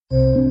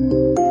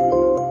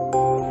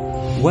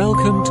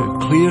Welcome to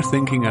Clear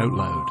Thinking Out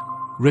Loud,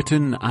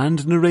 written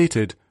and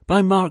narrated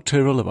by Mark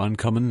Tyrrell of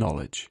Uncommon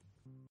Knowledge.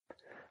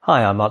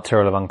 Hi, I'm Mark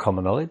Tyrrell of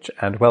Uncommon Knowledge,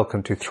 and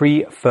welcome to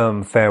 3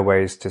 firm, fair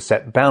ways to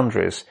set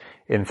boundaries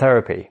in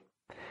therapy.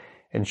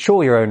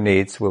 Ensure your own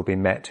needs will be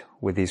met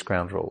with these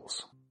ground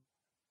rules.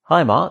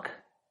 Hi, Mark.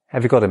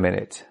 Have you got a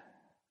minute?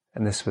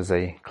 And this was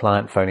a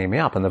client phoning me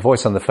up, and the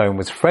voice on the phone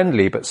was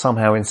friendly but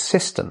somehow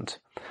insistent.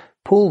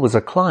 Paul was a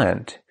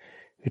client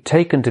who'd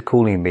taken to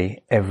calling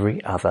me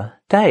every other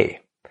day.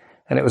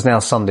 And it was now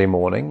Sunday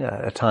morning,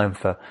 a time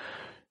for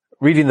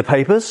reading the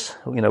papers,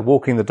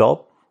 walking the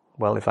dog,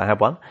 well, if I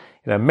had one,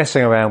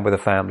 messing around with the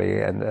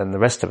family and the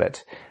rest of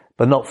it.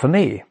 But not for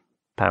me,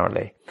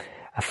 apparently.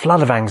 A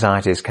flood of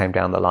anxieties came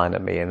down the line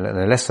at me, and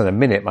in less than a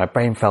minute, my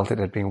brain felt it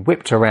had been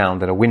whipped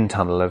around in a wind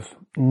tunnel of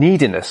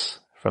neediness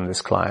from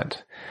this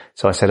client.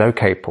 So I said,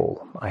 okay,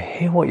 Paul, I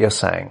hear what you're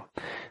saying.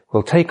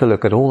 We'll take a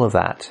look at all of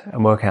that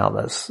and work out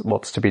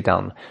what's to be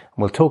done. And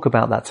we'll talk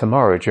about that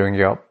tomorrow during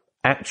your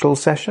actual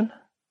session.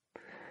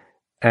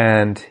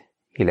 And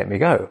he let me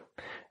go.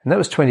 And that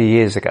was 20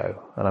 years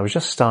ago. And I was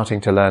just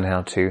starting to learn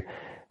how to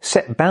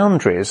set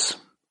boundaries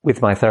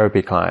with my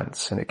therapy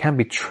clients. And it can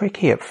be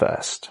tricky at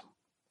first.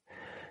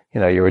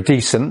 You're a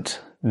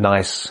decent,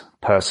 nice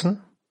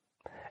person,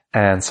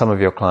 and some of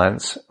your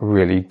clients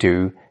really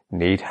do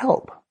need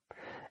help.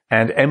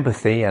 And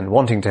empathy and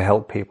wanting to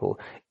help people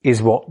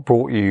is what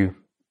brought you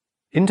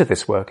into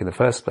this work in the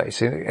first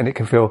place. And it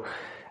can feel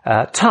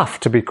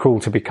tough to be cruel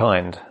to be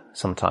kind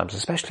sometimes,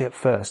 especially at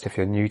first if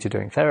you're new to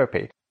doing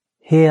therapy.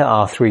 Here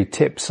are 3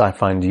 tips I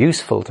find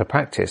useful to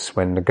practice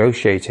when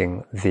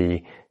negotiating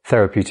the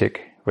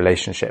therapeutic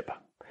relationship.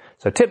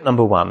 So tip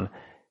number 1,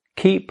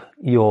 keep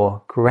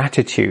your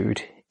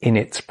gratitude in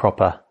its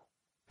proper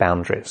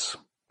boundaries.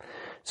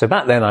 So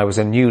back then I was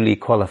a newly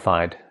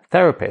qualified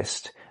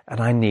therapist and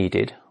I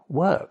needed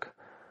work.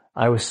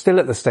 I was still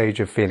at the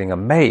stage of feeling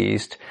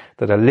amazed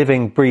that a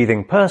living,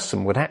 breathing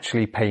person would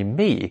actually pay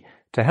me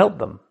to help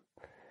them.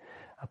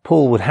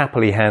 Paul would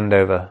happily hand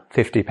over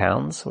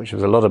 £50, which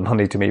was a lot of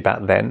money to me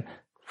back then,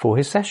 for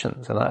his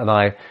sessions. And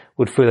I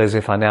would feel as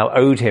if I now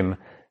owed him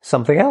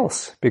something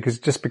else because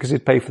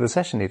he'd paid for the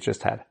session he'd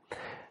just had.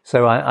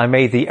 So I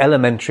made the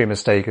elementary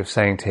mistake of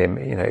saying to him,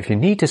 if you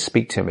need to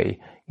speak to me,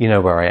 you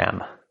know where I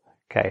am.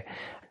 Okay.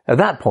 At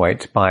that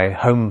point, my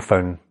home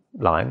phone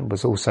line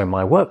was also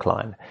my work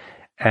line.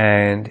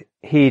 And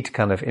he'd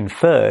kind of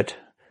inferred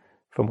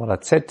from what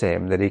I'd said to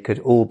him that he could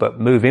all but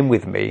move in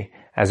with me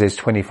as his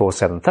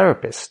 24/7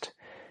 therapist.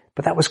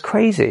 But that was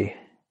crazy.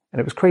 And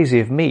it was crazy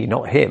of me,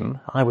 not him.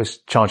 I was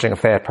charging a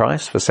fair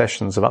price for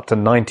sessions of up to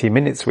 90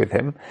 minutes with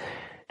him.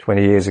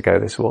 20 years ago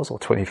this was, or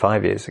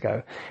 25 years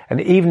ago.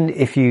 And even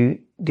if you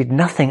did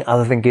nothing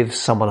other than give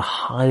someone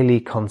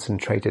highly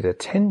concentrated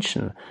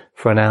attention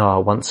for an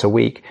hour once a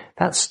week,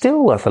 that's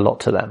still worth a lot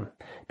to them.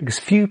 Because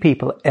few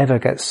people ever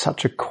get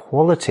such a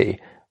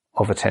quality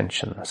of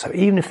attention. So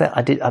even if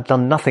I'd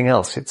done nothing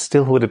else, it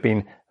still would have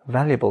been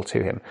valuable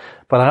to him.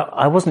 But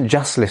I wasn't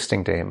just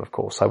listening to him, of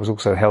course. I was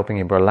also helping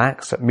him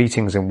relax at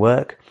meetings and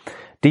work,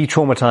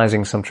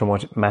 de-traumatizing some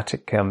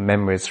traumatic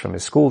memories from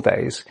his school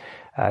days,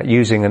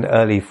 using an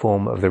early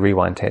form of the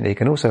rewind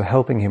technique, and also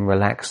helping him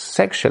relax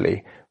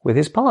sexually with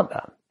his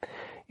partner.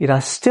 Yet I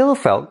still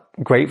felt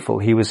grateful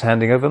he was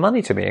handing over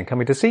money to me and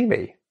coming to see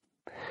me.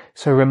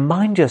 So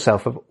remind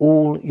yourself of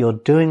all you're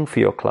doing for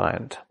your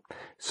client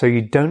so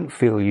you don't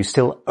feel you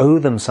still owe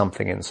them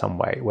something in some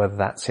way, whether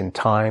that's in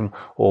time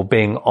or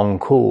being on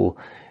call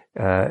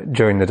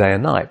during the day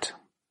and night.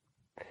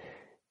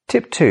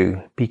 Tip 2,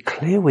 be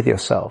clear with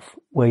yourself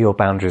where your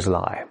boundaries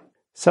lie.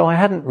 So I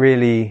hadn't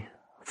really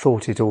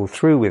thought it all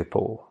through with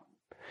Paul.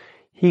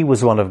 He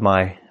was one of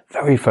my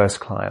very first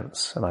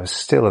clients, and I was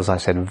still, as I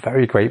said,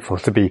 very grateful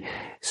to be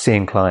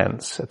seeing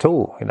clients at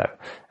all,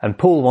 And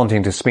Paul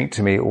wanting to speak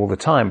to me all the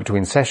time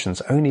between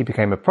sessions only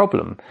became a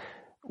problem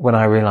when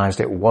I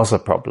realized it was a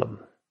problem.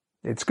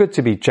 It's good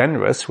to be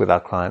generous with our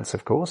clients,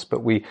 of course,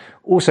 but we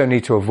also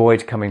need to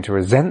avoid coming to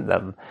resent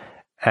them,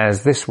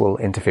 as this will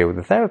interfere with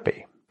the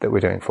therapy that we're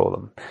doing for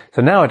them.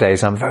 So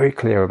nowadays I'm very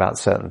clear about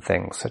certain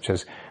things, such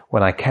as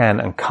when I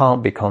can and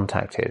can't be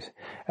contacted.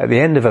 At the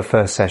end of a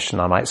first session,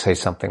 I might say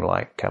something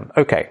like,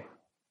 okay,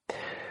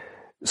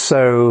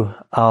 so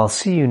I'll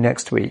see you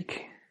next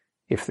week.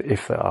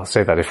 If I'll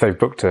say that if they've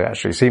booked to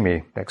actually see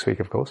me next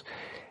week, of course.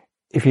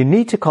 If you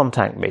need to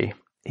contact me,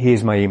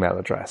 here's my email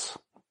address.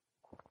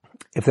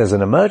 If there's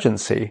an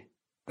emergency,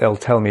 they'll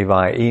tell me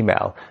via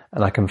email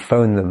and I can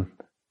phone them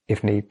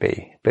if need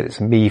be, but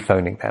it's me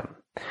phoning them.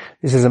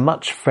 This is a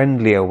much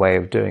friendlier way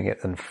of doing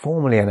it than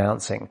formally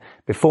announcing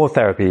before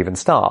therapy even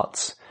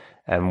starts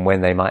and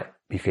when they might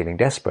be feeling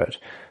desperate,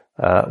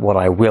 what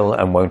I will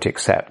and won't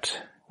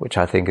accept, which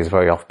I think is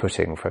very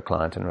off-putting for a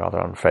client and rather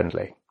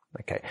unfriendly.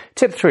 Okay.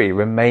 Tip 3,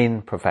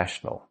 remain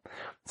professional.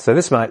 So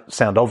this might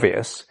sound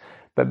obvious,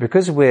 but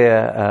because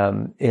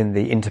we're in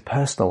the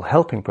interpersonal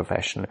helping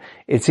profession,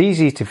 it's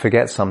easy to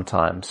forget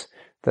sometimes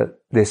that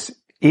this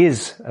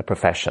is a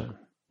profession.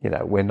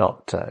 We're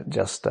not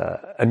just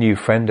a new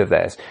friend of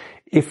theirs.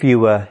 If you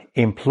were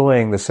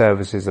employing the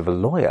services of a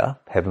lawyer,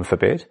 heaven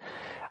forbid,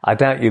 I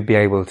doubt you'd be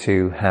able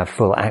to have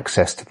full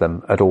access to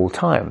them at all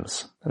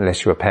times,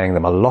 unless you were paying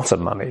them a lot of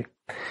money.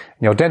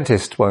 Your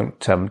dentist won't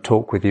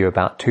talk with you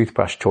about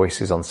toothbrush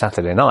choices on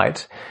Saturday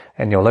night,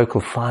 and your local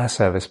fire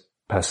service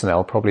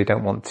personnel probably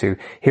don't want to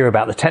hear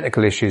about the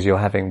technical issues you're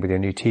having with your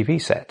new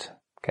TV set.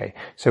 Okay,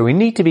 so we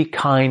need to be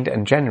kind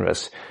and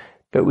generous,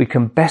 but we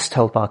can best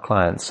help our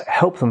clients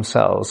help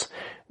themselves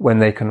when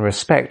they can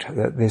respect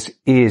that this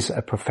is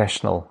a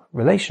professional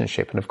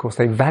relationship. And of course,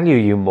 they value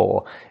you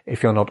more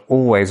if you're not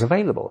always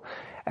available.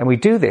 And we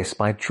do this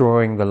by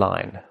drawing the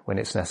line when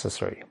it's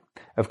necessary.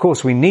 Of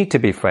course, we need to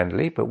be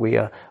friendly, but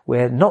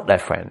we're not their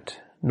friend,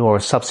 nor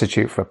a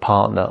substitute for a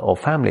partner or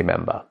family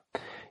member.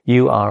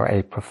 You are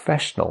a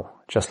professional,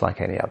 just like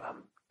any other.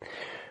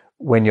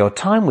 When your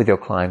time with your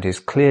client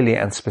is clearly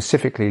and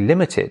specifically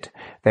limited,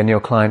 then your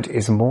client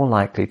is more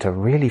likely to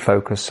really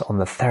focus on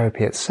the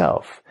therapy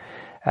itself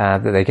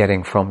that they're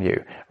getting from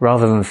you,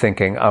 rather than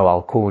thinking, oh,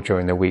 I'll call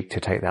during the week to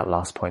take that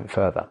last point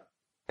further.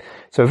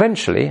 So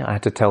eventually, I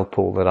had to tell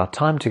Paul that our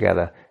time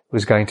together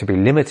was going to be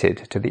limited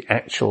to the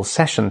actual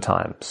session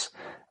times.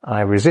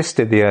 I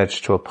resisted the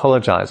urge to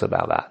apologize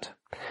about that.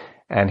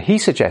 And he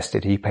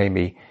suggested he pay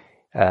me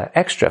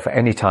extra for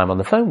any time on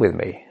the phone with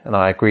me. And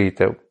I agreed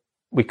that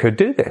we could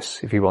do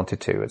this if he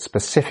wanted to at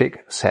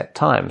specific set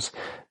times.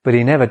 But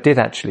he never did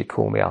actually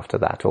call me after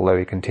that, although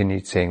he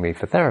continued seeing me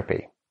for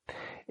therapy.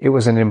 It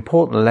was an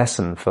important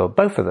lesson for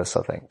both of us,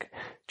 I think.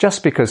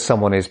 Just because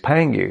someone is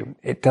paying you,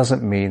 it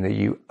doesn't mean that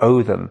you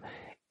owe them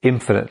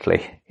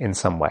infinitely in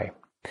some way.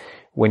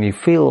 When you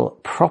feel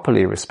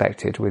properly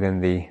respected within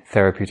the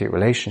therapeutic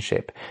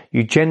relationship,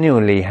 you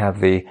genuinely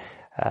have the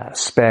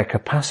spare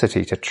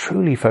capacity to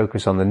truly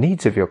focus on the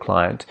needs of your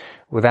client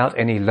without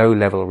any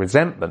low-level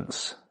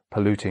resentments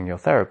polluting your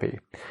therapy.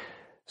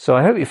 So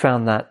I hope you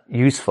found that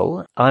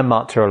useful. I'm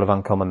Mark Tyrrell of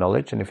Uncommon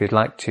Knowledge, and if you'd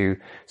like to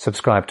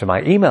subscribe to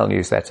my email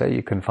newsletter,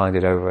 you can find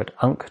it over at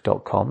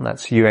unk.com.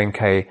 That's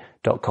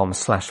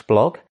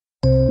unk.com/blog.